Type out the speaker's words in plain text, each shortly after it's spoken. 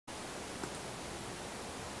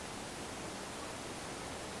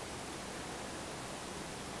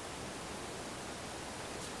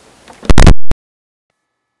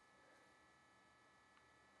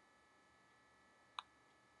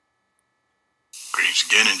Greetings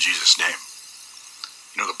again in Jesus' name.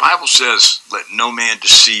 You know, the Bible says, let no man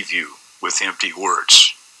deceive you with empty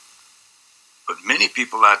words. But many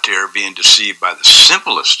people out there are being deceived by the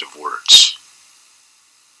simplest of words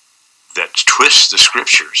that twist the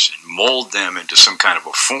scriptures and mold them into some kind of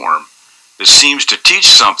a form that seems to teach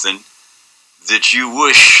something that you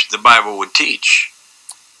wish the Bible would teach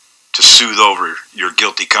to soothe over your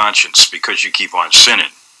guilty conscience because you keep on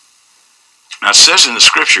sinning. Now it says in the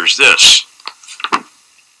scriptures this,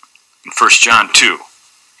 in 1 John 2,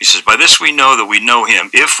 he says, by this we know that we know him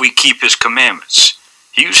if we keep his commandments.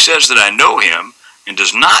 He who says that I know him and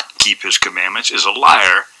does not keep his commandments is a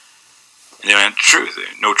liar, and there ain't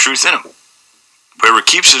no truth in him. Whoever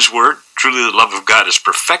keeps his word, truly the love of God is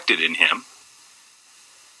perfected in him.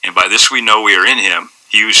 And by this we know we are in him.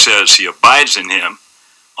 He who says he abides in him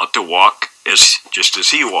ought to walk just as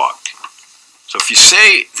he walked. So if you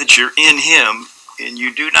say that you're in him and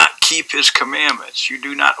you do not keep his commandments, you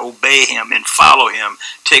do not obey him and follow him,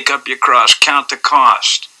 take up your cross, count the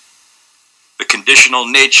cost, the conditional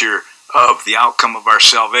nature of the outcome of our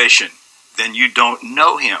salvation, then you don't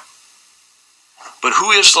know him. But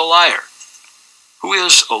who is the liar? Who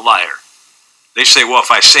is a liar? They say, well,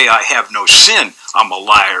 if I say I have no sin, I'm a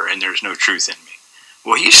liar and there's no truth in me.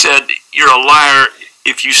 Well, he said you're a liar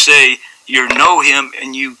if you say you know him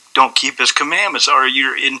and you don't keep his commandments, or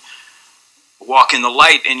you're walk in the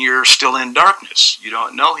light and you're still in darkness. You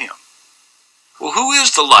don't know him. Well, who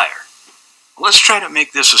is the liar? Well, let's try to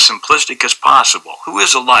make this as simplistic as possible. Who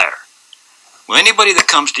is a liar? Well, anybody that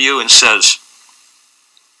comes to you and says,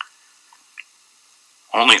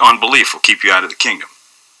 only unbelief will keep you out of the kingdom.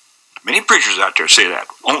 Many preachers out there say that.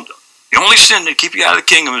 The only sin that keep you out of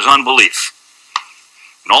the kingdom is unbelief.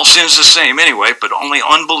 And all sin's the same anyway, but only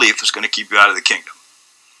unbelief is going to keep you out of the kingdom.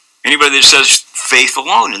 Anybody that says faith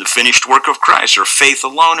alone in the finished work of Christ, or faith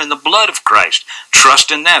alone in the blood of Christ,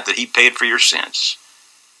 trust in that he paid for your sins.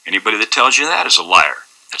 Anybody that tells you that is a liar.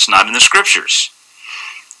 That's not in the scriptures.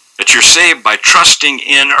 That you're saved by trusting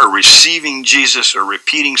in or receiving Jesus or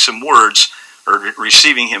repeating some words or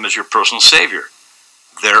receiving him as your personal Savior.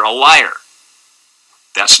 They're a liar.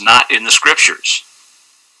 That's not in the scriptures.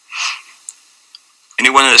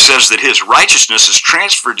 Anyone that says that his righteousness is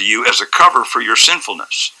transferred to you as a cover for your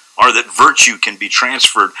sinfulness, or that virtue can be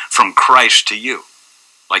transferred from Christ to you,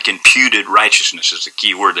 like imputed righteousness is the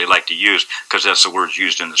key word they like to use because that's the word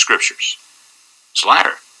used in the scriptures. It's a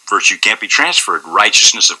liar. Virtue can't be transferred.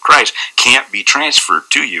 Righteousness of Christ can't be transferred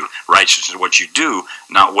to you. Righteousness is what you do,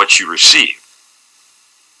 not what you receive.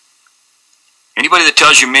 Anybody that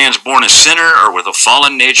tells you man's born a sinner or with a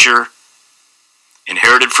fallen nature,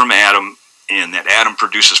 inherited from Adam, and that Adam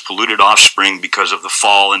produces polluted offspring because of the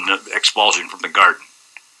fall and the expulsion from the garden,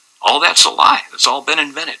 all that's a lie. It's all been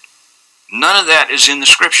invented. None of that is in the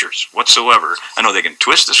scriptures whatsoever. I know they can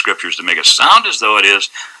twist the scriptures to make it sound as though it is,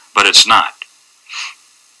 but it's not.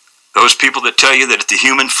 Those people that tell you that the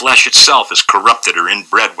human flesh itself is corrupted or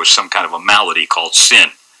inbred with some kind of a malady called sin,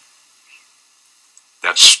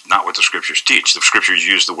 that's not what the scriptures teach. The scriptures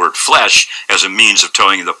use the word flesh as a means of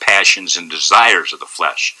telling you the passions and desires of the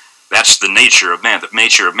flesh. That's the nature of man. The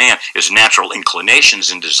nature of man is natural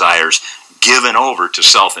inclinations and desires given over to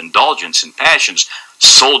self-indulgence and passions,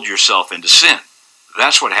 sold yourself into sin.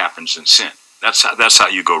 That's what happens in sin. That's how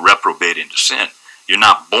you go reprobate into sin. You're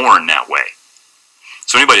not born that way.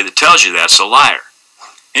 So anybody that tells you that's a liar.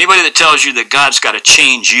 Anybody that tells you that God's got to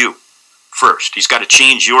change you first. He's got to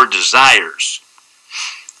change your desires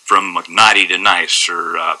from naughty to nice,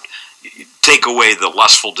 or take away the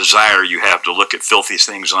lustful desire you have to look at filthy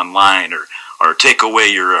things online, or take away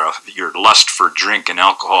your lust for drink and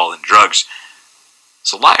alcohol and drugs.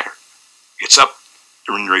 It's a liar. It's up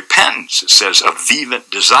in repentance. It says a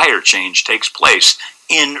vehement desire change takes place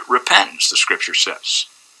in repentance, the scripture says.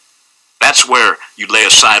 That's where you lay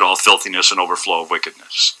aside all filthiness and overflow of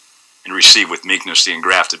wickedness and receive with meekness the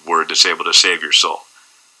engrafted word that's able to save your soul.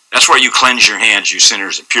 That's where you cleanse your hands, you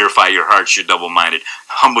sinners, and purify your hearts, you double-minded.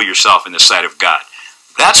 Humble yourself in the sight of God.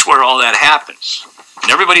 That's where all that happens.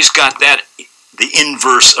 And everybody's got that, the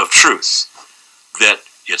inverse of truth. That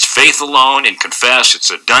it's faith alone and confess,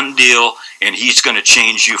 it's a done deal, and he's going to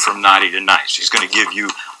change you from naughty to nice. He's going to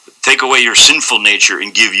take away your sinful nature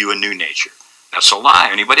and give you a new nature. That's a lie.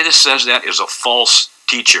 Anybody that says that is a false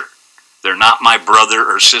teacher. They're not my brother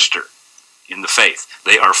or sister in the faith.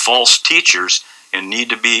 They are false teachers and need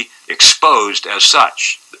to be exposed as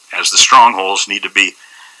such, as the strongholds need to be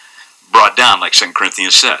brought down, like 2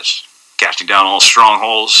 Corinthians says. Casting down all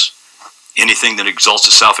strongholds, anything that exalts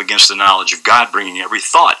itself against the knowledge of God, bringing every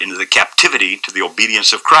thought into the captivity to the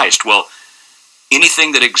obedience of Christ. Well,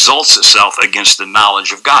 anything that exalts itself against the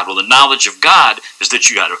knowledge of God. Well, the knowledge of God is that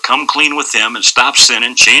you got to come clean with him and stop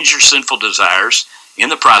sinning, change your sinful desires in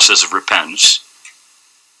the process of repentance.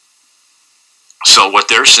 So what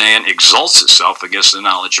they're saying exalts itself against the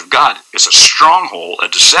knowledge of God. It's a stronghold, a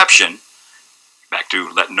deception. Back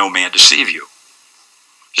to let no man deceive you.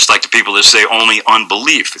 Just like the people that say only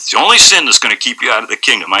unbelief. It's the only sin that's going to keep you out of the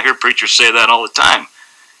kingdom. I hear preachers say that all the time.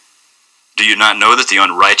 Do you not know that the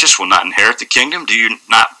unrighteous will not inherit the kingdom? Do you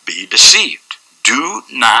not be deceived? Do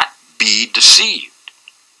not be deceived.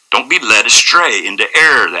 Don't be led astray into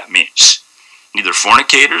error, that means. Neither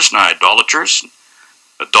fornicators, nor idolaters,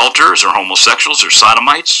 adulterers, or homosexuals, or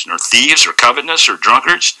sodomites, nor thieves, or covetous, or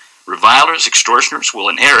drunkards, revilers, extortioners will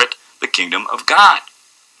inherit the kingdom of God.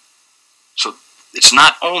 So it's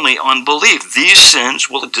not only unbelief. These sins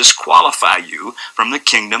will disqualify you from the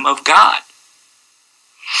kingdom of God.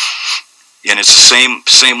 And it's the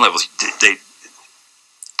same level.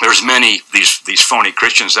 There's many these phony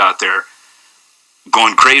Christians out there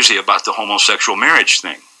going crazy about the homosexual marriage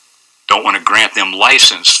thing. Don't want to grant them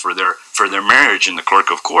license for their marriage in the clerk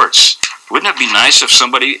of courts. Wouldn't it be nice if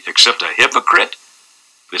somebody, except a hypocrite,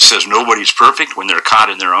 that says nobody's perfect when they're caught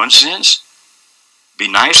in their own sins? Be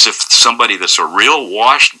nice if somebody that's a real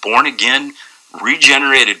washed, born again,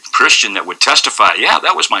 regenerated Christian that would testify, yeah,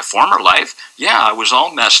 that was my former life. Yeah, I was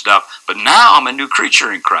all messed up, but now I'm a new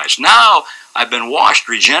creature in Christ. Now I've been washed,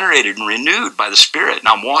 regenerated, and renewed by the Spirit, and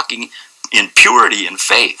I'm walking in purity and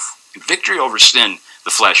faith, in victory over sin, the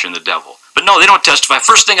flesh, and the devil. But no, they don't testify.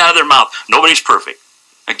 First thing out of their mouth, nobody's perfect.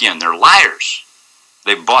 Again, they're liars.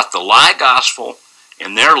 They bought the lie gospel,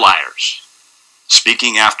 and they're liars,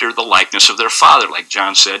 speaking after the likeness of their father, like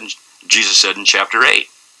Jesus said in chapter 8.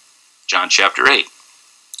 John chapter 8.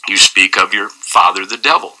 You speak of your father the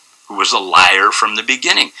devil, who was a liar from the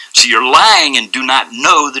beginning. So you're lying and do not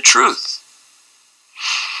know the truth.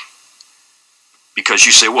 Because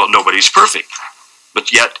you say, well, nobody's perfect.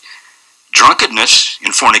 But yet, drunkenness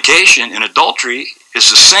and fornication and adultery is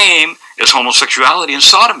the same as homosexuality and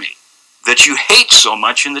sodomy that you hate so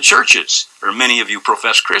much in the churches. Or many of you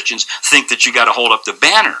professed Christians think that you got to hold up the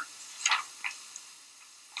banner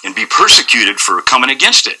and be persecuted for coming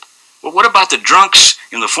against it. Well, what about the drunks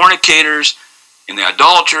and the fornicators and the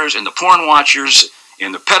idolaters and the porn watchers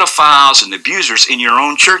and the pedophiles and the abusers in your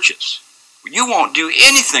own churches? You won't do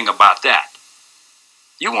anything about that.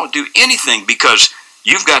 You won't do anything because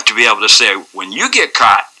you've got to be able to say, when you get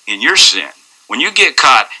caught in your sin, when you get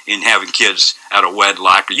caught in having kids out of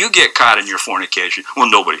wedlock, or you get caught in your fornication, well,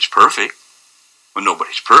 nobody's perfect. Well,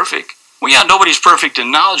 nobody's perfect. Well, yeah, nobody's perfect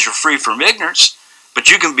in knowledge or free from ignorance, but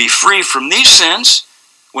you can be free from these sins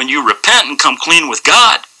when you repent and come clean with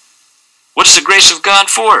God. What's the grace of God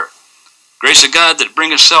for? Grace of God that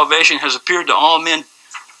bringeth salvation has appeared to all men,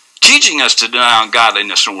 teaching us to deny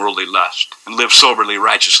ungodliness and worldly lust, and live soberly,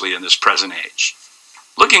 righteously in this present age,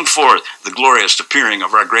 looking for the glorious appearing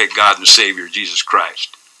of our great God and Savior, Jesus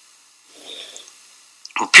Christ,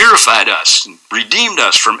 who purified us and redeemed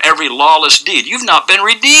us from every lawless deed. You've not been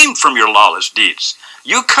redeemed from your lawless deeds.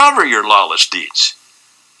 You cover your lawless deeds.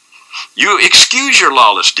 You excuse your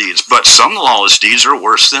lawless deeds, but some lawless deeds are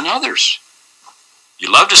worse than others. You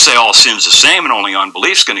love to say all sin's the same and only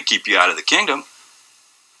unbelief is going to keep you out of the kingdom.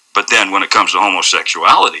 But then when it comes to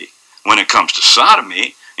homosexuality, when it comes to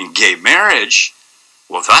sodomy and gay marriage,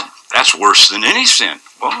 well, that's worse than any sin.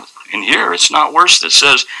 Well, in here it's not worse. It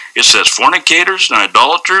says fornicators, nor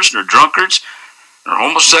idolaters, nor drunkards, nor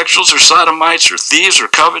homosexuals, or sodomites, or thieves, or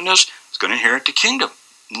covetous is going to inherit the kingdom.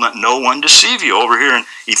 Let no one deceive you. Over here in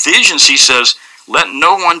Ephesians, he says, let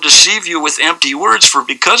no one deceive you with empty words, for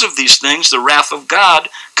because of these things the wrath of God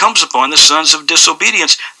comes upon the sons of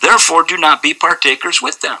disobedience. Therefore do not be partakers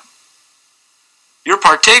with them. You're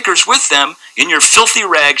partakers with them in your filthy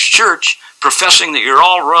rags church, professing that you're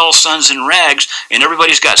all royal sons in rags, and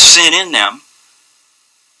everybody's got sin in them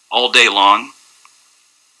all day long.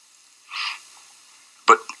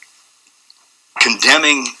 But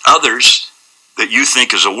condemning others that you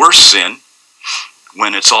think is a worse sin,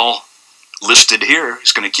 when it's all listed here,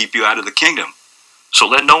 is going to keep you out of the kingdom. So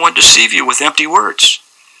let no one deceive you with empty words.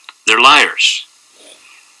 They're liars.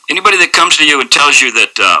 Anybody that comes to you and tells you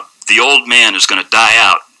that the old man is going to die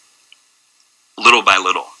out little by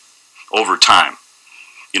little over time.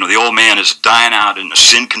 You know, the old man is dying out in a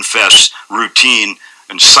sin-confess routine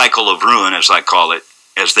and cycle of ruin, as I call it,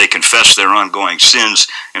 as they confess their ongoing sins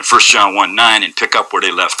in 1 John 1:9 and pick up where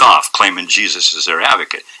they left off, claiming Jesus as their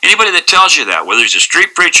advocate. Anybody that tells you that, whether he's a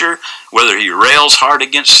street preacher, whether he rails hard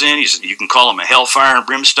against sin, you can call him a hellfire and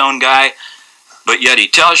brimstone guy, but yet he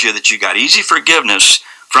tells you that you got easy forgiveness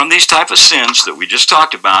from these type of sins that we just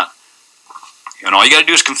talked about, And all you got to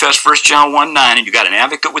do is confess 1 John 1:9, and you got an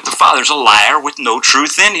advocate with the Father. There's a liar with no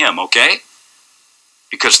truth in him, okay?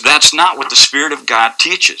 Because that's not what the Spirit of God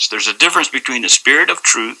teaches. There's a difference between the Spirit of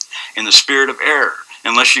truth and the Spirit of error.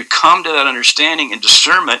 Unless you come to that understanding and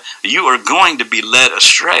discernment, you are going to be led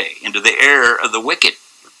astray into the error of the wicked.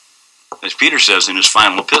 As Peter says in his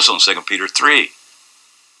final epistle in 2 Peter 3.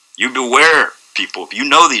 You beware, people. You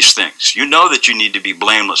know these things. You know that you need to be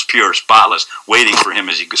blameless, pure, spotless, waiting for him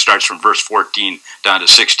as he starts from verse 14 down to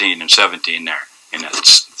 16 and 17 there in that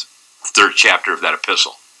third chapter of that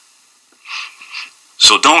epistle.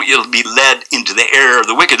 So don't you be led into the error of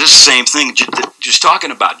the wicked. This is the same thing just talking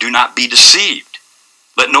about. Do not be deceived.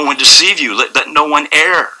 Let no one deceive you. Let no one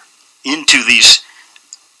err into these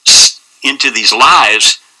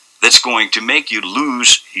lies that's going to make you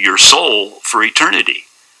lose your soul for eternity.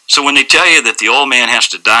 So when they tell you that the old man has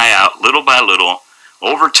to die out little by little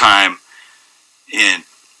over time, and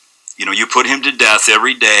you put him to death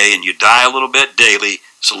every day and you die a little bit daily,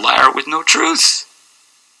 it's a liar with no truth.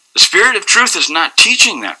 The Spirit of truth is not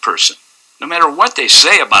teaching that person, no matter what they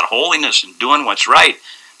say about holiness and doing what's right,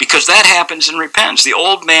 because that happens in repentance. The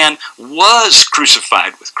old man was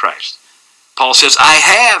crucified with Christ. Paul says, I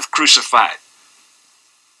have crucified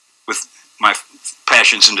with my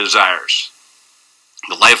passions and desires.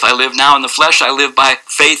 The life I live now in the flesh, I live by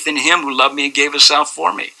faith in him who loved me and gave himself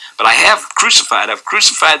for me. But I've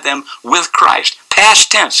crucified them with Christ.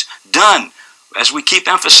 Past tense, done, as we keep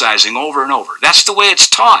emphasizing over and over. That's the way it's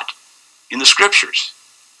taught in the Scriptures.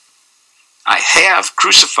 I have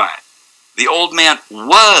crucified. The old man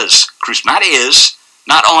was crucified, not is,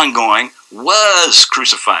 not ongoing, was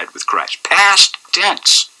crucified with Christ. Past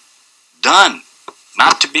tense, done,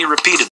 not to be repeated.